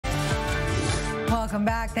Welcome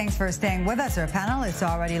back. Thanks for staying with us. Our panel is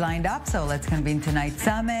already lined up, so let's convene tonight's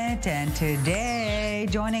summit. And today,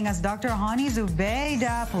 joining us, Dr. Hani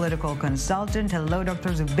Zubaydah, political consultant. Hello, Dr.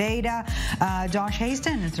 Zubaydah. Josh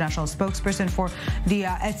Hasten, international spokesperson for the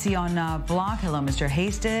Etzion bloc. Hello, Mr.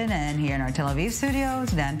 Hasten. And here in our Tel Aviv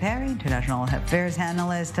studios, Dan Perry, international affairs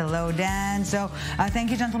analyst. Hello, Dan. So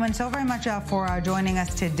thank you, gentlemen, so very much for joining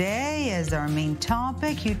us today. As our main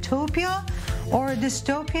topic, utopia or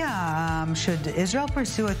dystopia? Should Israel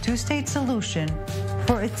pursue a two-state solution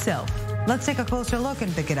for itself? Let's take a closer look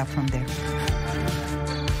and pick it up from there.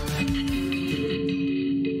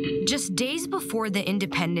 Just days before the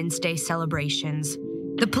Independence Day celebrations,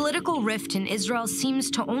 the political rift in Israel seems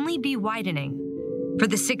to only be widening. For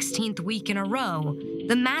the 16th week in a row,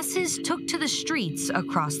 the masses took to the streets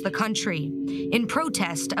across the country in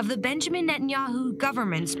protest of the Benjamin Netanyahu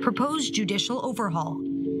government's proposed judicial overhaul.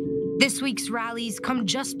 This week's rallies come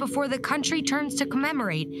just before the country turns to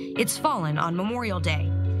commemorate its fallen on Memorial Day.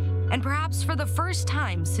 And perhaps for the first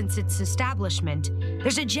time since its establishment,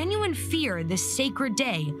 there's a genuine fear this sacred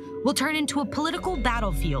day will turn into a political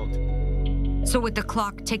battlefield. So with the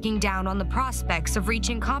clock ticking down on the prospects of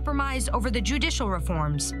reaching compromise over the judicial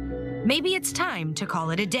reforms, maybe it's time to call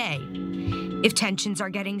it a day. If tensions are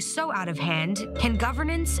getting so out of hand, can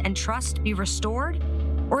governance and trust be restored?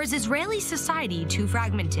 Or is Israeli society too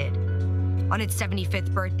fragmented? On its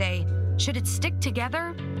 75th birthday, should it stick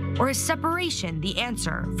together, or is separation the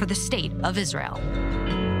answer for the state of Israel?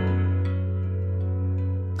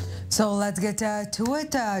 So let's get to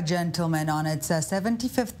it, gentlemen. On its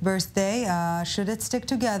 75th birthday, should it stick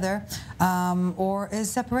together, or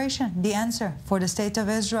is separation the answer for the state of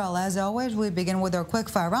Israel? As always, we begin with our quick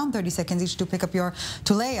fire round, 30 seconds each to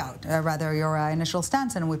lay out your initial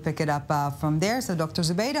stance, and we pick it up from there. So, Dr.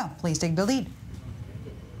 Zubaydah, please take the lead.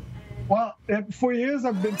 Well, for years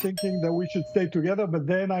I've been thinking that we should stay together, but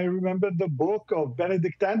then I remembered the book of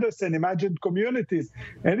Benedict Anderson, Imagined Communities,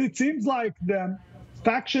 and it seems like the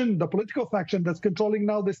political faction that's controlling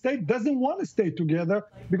now the state doesn't want to stay together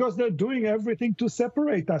because they're doing everything to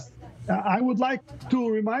separate us. I would like to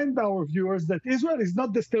remind our viewers that Israel is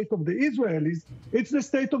not the state of the Israelis, it's the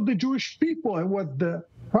state of the Jewish people, and what the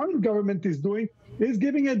current government is doing is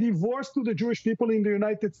giving a divorce to the Jewish people in the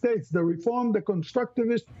United States, the Reform, the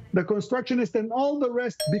Constructivist, the Constructionist, and all the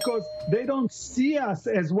rest, because they don't see us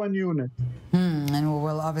as one unit. And we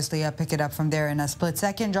will obviously pick it up from there in a split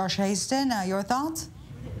second. Josh Hasten, your thoughts?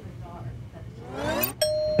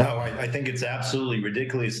 No, I think it's absolutely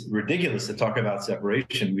ridiculous to talk about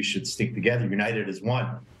separation. We should stick together, united as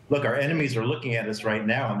one. Look, our enemies are looking at us right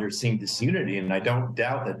now, and they're seeing disunity, and I don't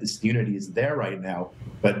doubt that disunity is there right now.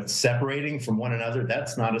 But separating from one another,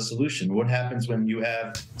 that's not a solution. What happens when you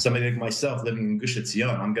have somebody like myself living in Gush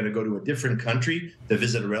Etzion? I'm going to go to a different country to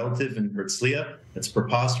visit a relative in Herzliya. That's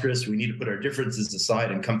preposterous. We need to put our differences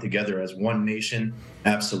aside and come together as one nation.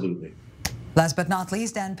 Absolutely. Last but not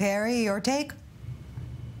least, Dan Perry, your take?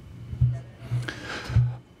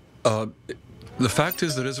 The fact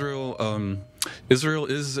is that Israel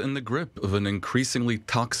is in the grip of an increasingly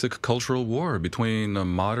toxic cultural war between a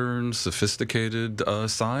modern, sophisticated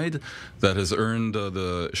side that has earned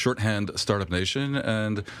the shorthand startup nation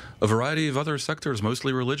and a variety of other sectors,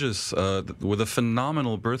 mostly religious, with a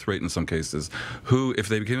phenomenal birth rate in some cases, who, if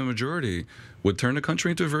they became a majority, would turn the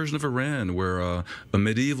country into a version of Iran where a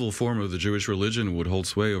medieval form of the Jewish religion would hold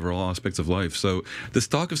sway over all aspects of life. So this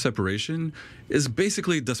talk of separation is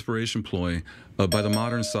basically a desperation ploy by the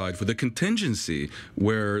modern side for the contingency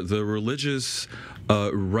where the religious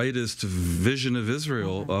rightist vision of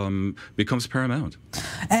Israel becomes paramount.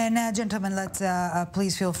 And gentlemen, let's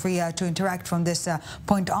please feel free to interact from this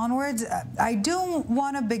point onwards. I do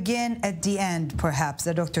want to begin at the end, perhaps,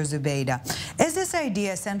 Dr. Zubaydah. Is this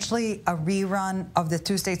idea essentially a rerun of the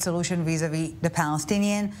two-state solution vis-a-vis the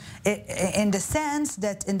Palestinian, in the sense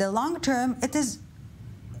that in the long term it is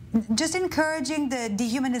just encouraging the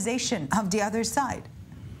dehumanization of the other side?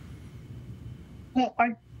 Well,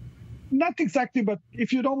 not exactly, but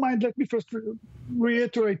if you don't mind, let me first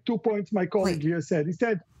reiterate 2 points my colleague here said. He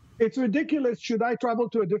said, it's ridiculous, should I travel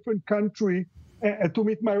to a different country to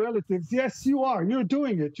meet my relatives? Yes, you are. You're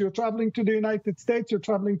doing it. You're traveling to the United States. You're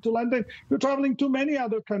traveling to London. You're traveling to many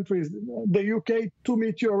other countries, the UK, to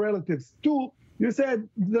meet your relatives. Two, you said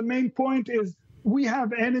the main point is we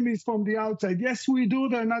have enemies from the outside. Yes, we do.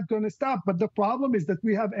 They're not going to stop. But the problem is that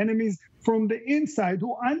we have enemies from the inside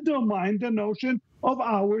who undermine the notion of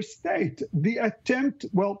our state. The attempt,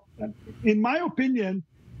 well, in my opinion,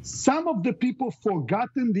 some of the people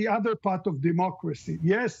forgotten the other part of democracy.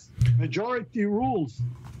 Yes, majority rules,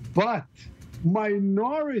 but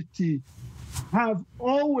minority have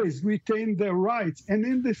always retained their rights. And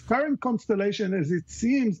in this current constellation, as it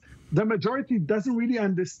seems, the majority doesn't really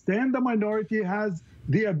understand the minority has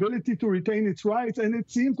the ability to retain its rights. And it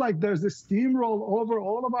seems like there's a steamroll over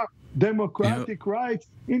all of our democratic rights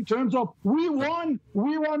in terms of we want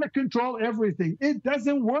to control everything. It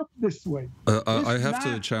doesn't work this way. I have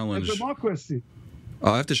to challenge democracy.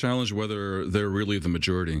 I have to challenge whether they're really the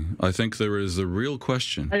majority. I think there is a real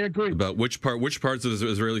question about which parts of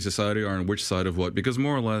Israeli society are on which side of what, because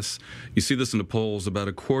more or less, you see this in the polls, about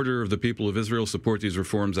a quarter of the people of Israel support these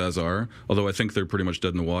reforms as are, although I think they're pretty much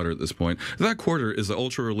dead in the water at this point. That quarter is the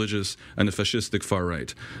ultra-religious and the fascistic far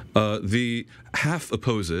right. The half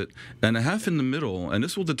oppose it, and a half in the middle, and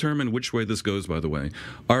this will determine which way this goes, by the way,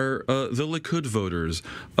 are the Likud voters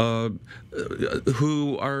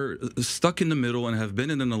who are stuck in the middle and have been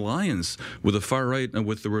in an alliance with the far right and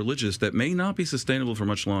with the religious that may not be sustainable for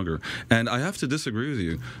much longer. And I have to disagree with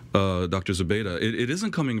you, Dr. Zubaydah. It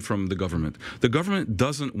isn't coming from the government. The government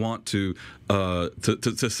doesn't want to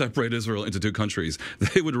separate Israel into two countries.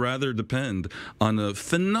 They would rather depend on a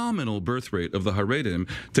phenomenal birth rate of the Haredim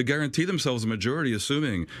to guarantee themselves a majority,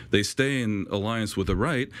 assuming they stay in alliance with the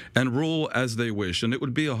right and rule as they wish. And it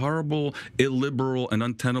would be a horrible, illiberal, and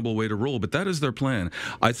untenable way to rule. But that is their plan.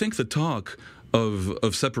 I think the talk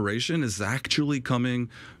of separation is actually coming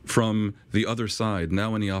from the other side,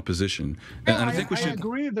 now in the opposition. And I think we should... I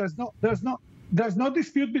agree. There's no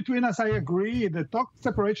dispute between us. I agree. The talk of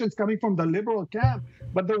separation is coming from the liberal camp,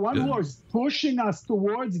 but the one who is pushing us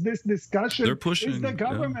towards this discussion is the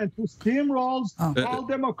government who steamrolls all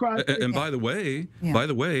democratic. And by the way,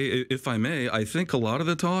 if I may, I think a lot of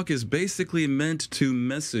the talk is basically meant to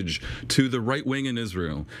message to the right wing in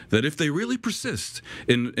Israel that if they really persist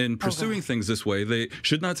in pursuing things this way, they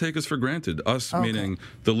should not take us for granted. Us meaning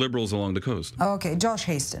the liberals along the coast. Okay, Josh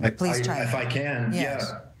Hasten, please chime in. If I can,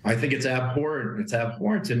 I think it's abhorrent. It's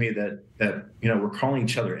abhorrent to me that we're calling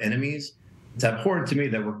each other enemies. It's abhorrent to me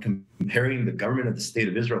that we're comparing the government of the state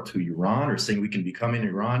of Israel to Iran or saying we can become in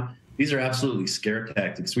Iran. These are absolutely scare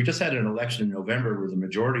tactics. We just had an election in November where the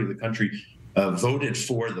majority of the country voted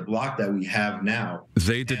for the bloc that we have now.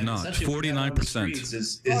 They did not. 49%.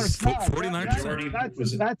 49%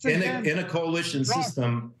 was in a coalition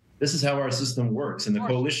system. This is how our system works. And the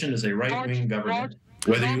coalition is a right-wing government.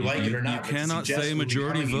 Whether you like it or not, you cannot say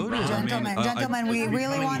majority voters. Gentlemen, we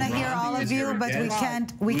really want to hear all of you, but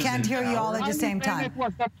we can't hear you all at the same time.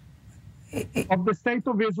 Of the state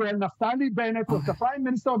of Israel, Naftali Bennett was the prime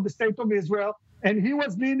minister of the state of Israel, and he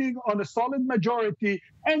was leaning on a solid majority.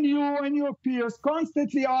 And you and your peers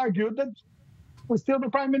constantly argued that he was still the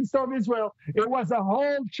prime minister of Israel. It was a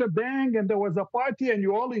whole shebang, and there was a party, and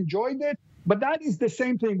you all enjoyed it. But that is the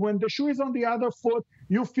same thing. When the shoe is on the other foot,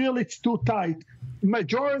 you feel it's too tight.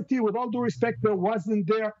 Majority, with all due respect, there wasn't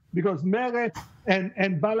there because Meretz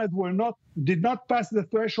and Balad did not pass the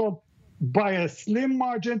threshold by a slim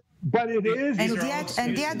margin, but it is.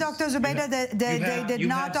 And yet, Dr. Zubaydah, they did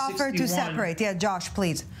not offer to separate. Yeah, Josh,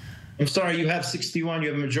 please. I'm sorry, you have 61, you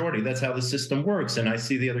have a majority. That's how the system works. And I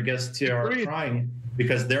see the other guests here are crying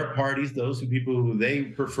because their parties, people who they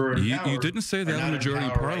prefer in power, you didn't say they had a majority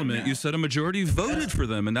in parliament. Right, you said a majority voted for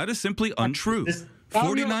them, and that is simply untrue.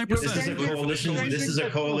 49%. This is a coalition. This is a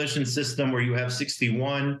coalition system where you have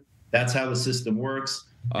 61. That's how the system works.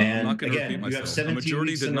 And again, you have 17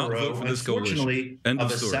 weeks in a row, unfortunately,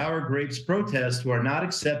 of a sour grapes protest who are not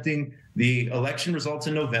accepting the election results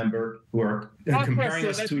in November, who are comparing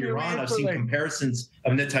us to Iran. I've seen comparisons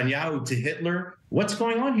of Netanyahu to Hitler. What's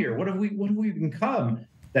going on here? What have we become?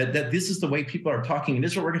 That this is the way people are talking in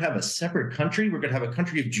Israel. We're going to have a separate country. We're going to have a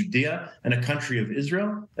country of Judea and a country of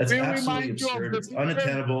Israel. That's absolutely absurd. It's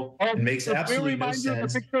unattainable. It makes absolutely no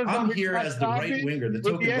sense. I'm here as the right winger, the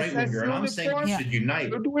token right winger, and I'm saying we should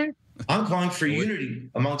unite. I'm calling for unity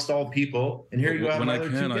amongst all people. And here you have another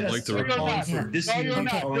two guests. They're calling for disunity,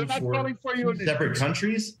 calling for separate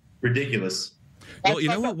countries. Ridiculous. Well, you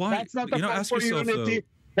know what? Why? Ask yourself, though.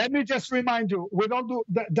 Let me just remind you,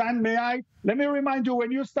 Dan, may I? Let me remind you,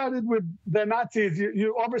 when you started with the Nazis,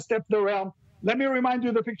 you overstepped the realm. Let me remind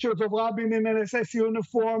you the pictures of Rabin in an SS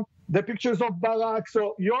uniform, the pictures of Barak.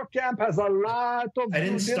 So your camp has a lot of... I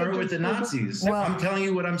didn't start with the Nazis. Well, I'm telling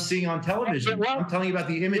you what I'm seeing on television. I'm telling you about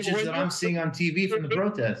the images that I'm seeing on TV from the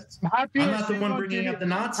protests. I'm not the one bringing up the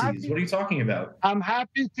Nazis. What are you talking about? I'm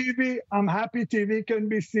happy TV can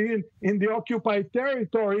be seen in the occupied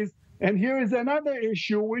territories. And here is another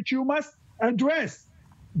issue which you must address.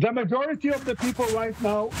 The majority of the people right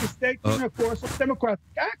now is taking a course of democratic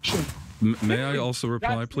action. May I also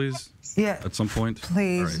reply, please? Yeah. At some point?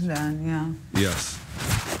 Please, right. Dan, Yes.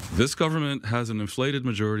 This government has an inflated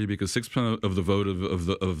majority because 6% of the vote of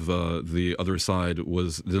the other side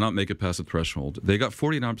did not make it past the threshold. They got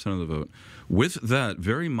 49% of the vote. With that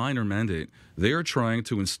very minor mandate, they are trying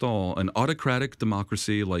to install an autocratic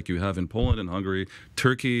democracy like you have in Poland and Hungary,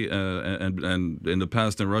 Turkey, and in the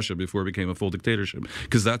past in Russia before it became a full dictatorship,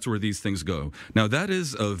 because that's where these things go. Now, that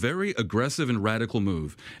is a very aggressive and radical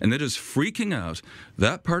move, and it is freaking out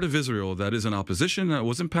that part of Israel that is in opposition, that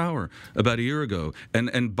was in power about a year ago.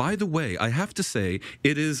 And by the way, I have to say,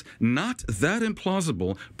 it is not that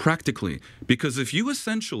implausible practically, because if you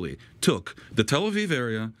essentially took the Tel Aviv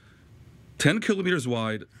area, 10 kilometers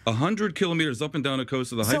wide, 100 kilometers up and down the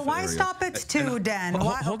coast of the Haifa area. So why stop at 2, Dan?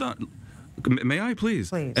 Hold on. May I, please?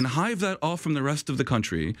 Please. And hive that off from the rest of the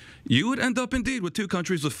country, you would end up indeed with 2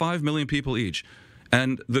 countries with 5 million people each.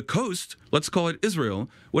 And the coast, let's call it Israel,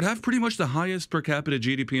 would have pretty much the highest per capita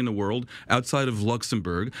GDP in the world outside of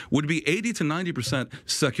Luxembourg, would be 80 to 90%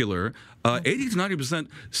 secular, 80 to 90%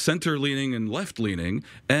 center-leaning and left-leaning,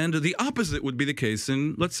 and the opposite would be the case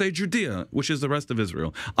in, let's say, Judea, which is the rest of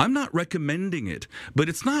Israel. I'm not recommending it, but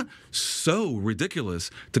it's not so ridiculous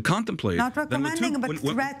to contemplate. Not recommending, but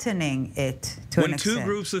threatening it to an extent. When 2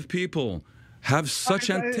 groups of people have such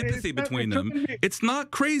antipathy between them, it's not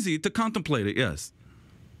crazy to contemplate it, yes.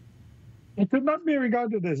 It could not be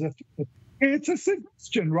regarded as a threat. It's a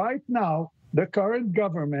suggestion. Right now, the current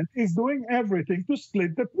government is doing everything to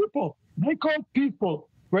split the people. They call people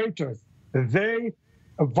traitors. They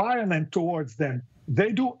are violent towards them.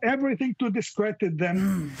 They do everything to discredit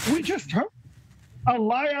them. We just heard a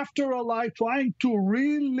lie after a lie trying to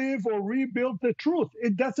relive or rebuild the truth.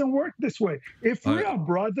 It doesn't work this way. If we are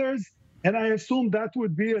brothers, and I assume that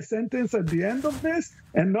would be a sentence at the end of this,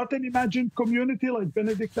 and not an imagined community like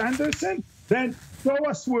Benedict Anderson, then show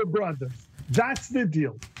us we're brothers. That's the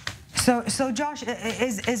deal. So Josh,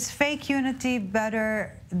 is fake unity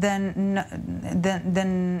better than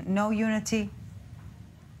no unity?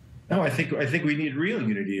 No, I think we need real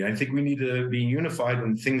unity. I think we need to be unified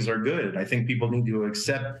when things are good. I think people need to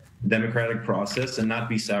accept the democratic process and not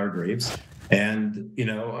be sour grapes. And,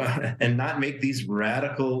 and not make these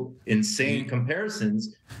radical, insane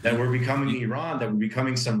comparisons that we're becoming Iran, that we're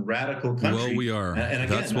becoming some radical country. Well, we are. And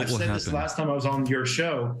again, I said this last time I was on your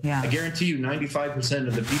show. Yeah. I guarantee you 95%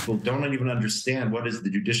 of the people don't even understand what is the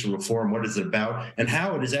judicial reform, what it's about, and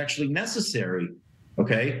how it is actually necessary.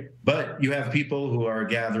 Okay, but you have people who are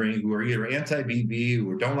gathering who are either anti-BB,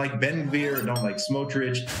 who don't like Ben Gvir, or don't like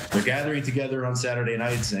Smotrich. They're gathering together on Saturday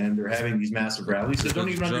nights and they're having these massive rallies. They don't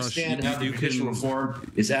even understand how the judicial reform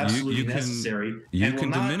is absolutely necessary. You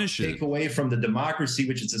can diminish it. Take away from the democracy,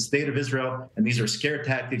 which is the state of Israel, and these are scare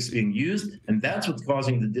tactics being used, and that's what's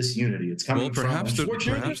causing the disunity. It's coming perhaps from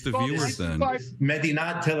the viewers then.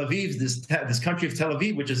 Medinat Tel Aviv, this country of Tel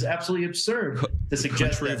Aviv, which is absolutely absurd to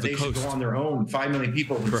suggest that they should go on their own. 5 million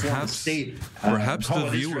people who form a state. Perhaps the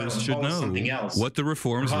viewers should know what the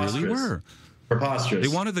reforms really were. Preposterous.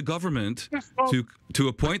 They wanted the government to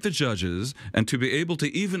appoint the judges and to be able to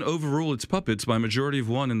even overrule its puppets by a majority of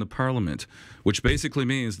 1 in the parliament, which basically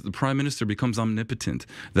means that the prime minister becomes omnipotent.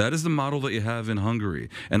 That is the model that you have in Hungary.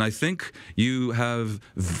 And I think you have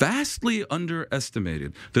vastly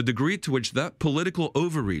underestimated the degree to which that political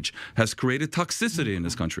overreach has created toxicity in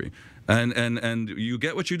this country. And you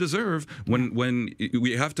get what you deserve when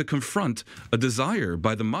we have to confront a desire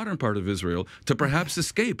by the modern part of Israel to perhaps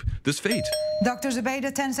escape this fate. Dr.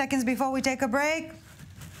 Zubaydah, 10 seconds before we take a break.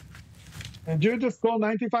 And you just call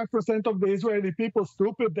 95% of the Israeli people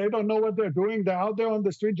stupid. They don't know what they're doing. They're out there on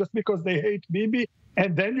the street just because they hate Bibi.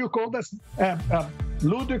 And then you call this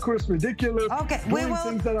ludicrous, ridiculous. Okay, we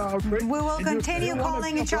will continue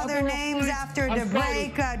calling each other names after the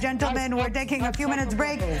break. Gentlemen, we're taking a few minutes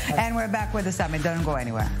break, and we're back with the summit. Don't go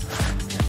anywhere.